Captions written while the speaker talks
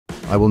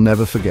I will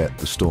never forget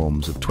the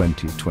storms of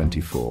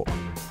 2024.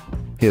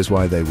 Here's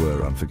why they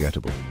were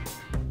unforgettable.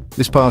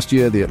 This past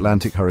year, the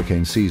Atlantic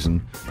hurricane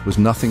season was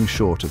nothing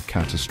short of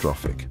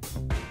catastrophic.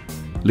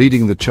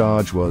 Leading the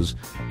charge was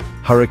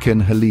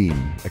Hurricane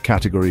Helene, a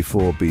Category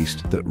 4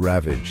 beast that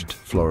ravaged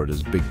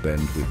Florida's Big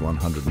Bend with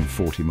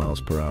 140 miles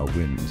per hour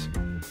winds.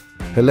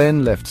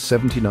 Helene left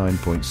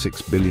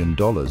 $79.6 billion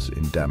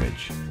in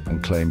damage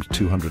and claimed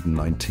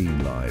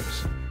 219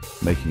 lives,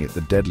 making it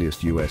the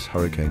deadliest U.S.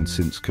 hurricane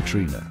since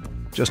Katrina.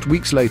 Just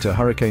weeks later,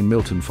 Hurricane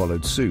Milton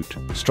followed suit,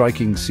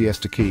 striking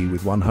Siesta Key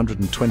with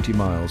 120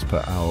 miles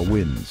per hour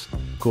winds,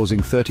 causing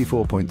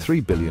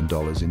 $34.3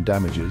 billion in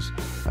damages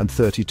and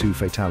 32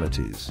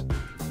 fatalities.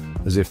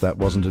 As if that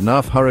wasn't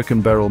enough,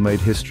 Hurricane Beryl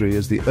made history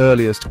as the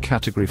earliest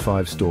Category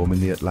 5 storm in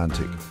the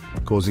Atlantic,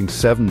 causing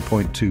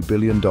 $7.2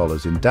 billion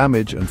in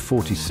damage and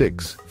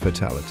 46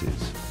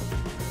 fatalities.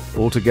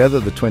 Altogether,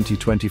 the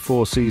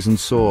 2024 season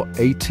saw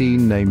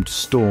 18 named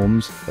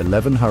storms,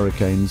 11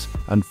 hurricanes,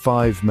 and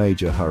 5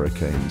 major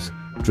hurricanes,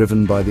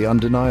 driven by the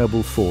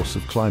undeniable force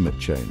of climate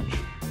change.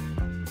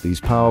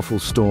 These powerful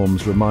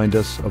storms remind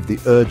us of the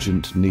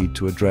urgent need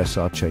to address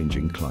our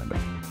changing climate.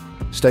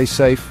 Stay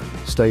safe,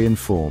 stay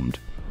informed.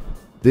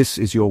 This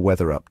is your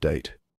weather update.